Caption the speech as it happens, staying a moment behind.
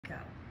go.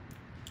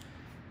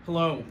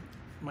 Hello,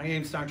 my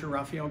name is Dr.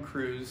 Rafael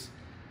Cruz,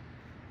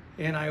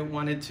 and I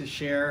wanted to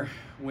share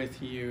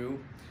with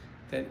you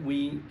that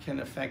we can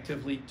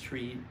effectively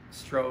treat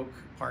stroke,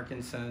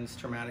 Parkinson's,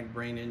 traumatic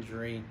brain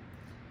injury,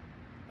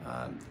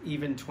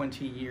 even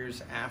 20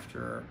 years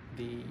after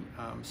the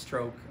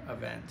stroke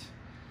event.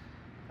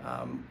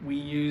 We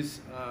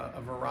use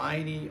a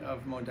variety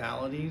of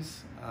modalities,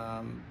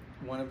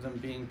 one of them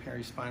being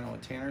Perispinal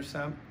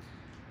Etanercept.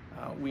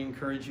 We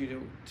encourage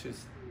you to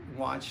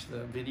watch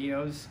the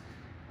videos.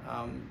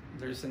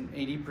 There's an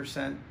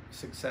 80%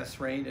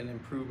 success rate and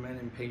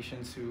improvement in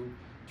patients who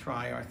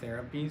try our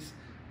therapies.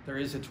 There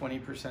is a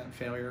 20%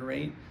 failure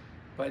rate,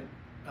 but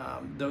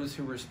those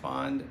who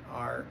respond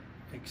are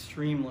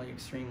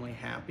extremely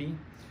happy.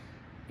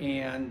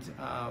 And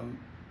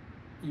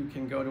you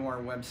can go to our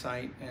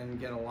website and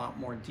get a lot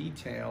more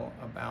detail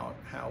about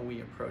how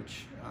we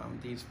approach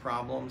these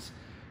problems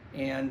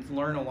and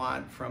learn a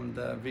lot from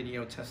the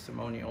video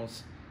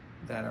testimonials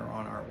that are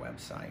on our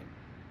website.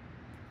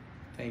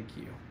 Thank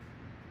you.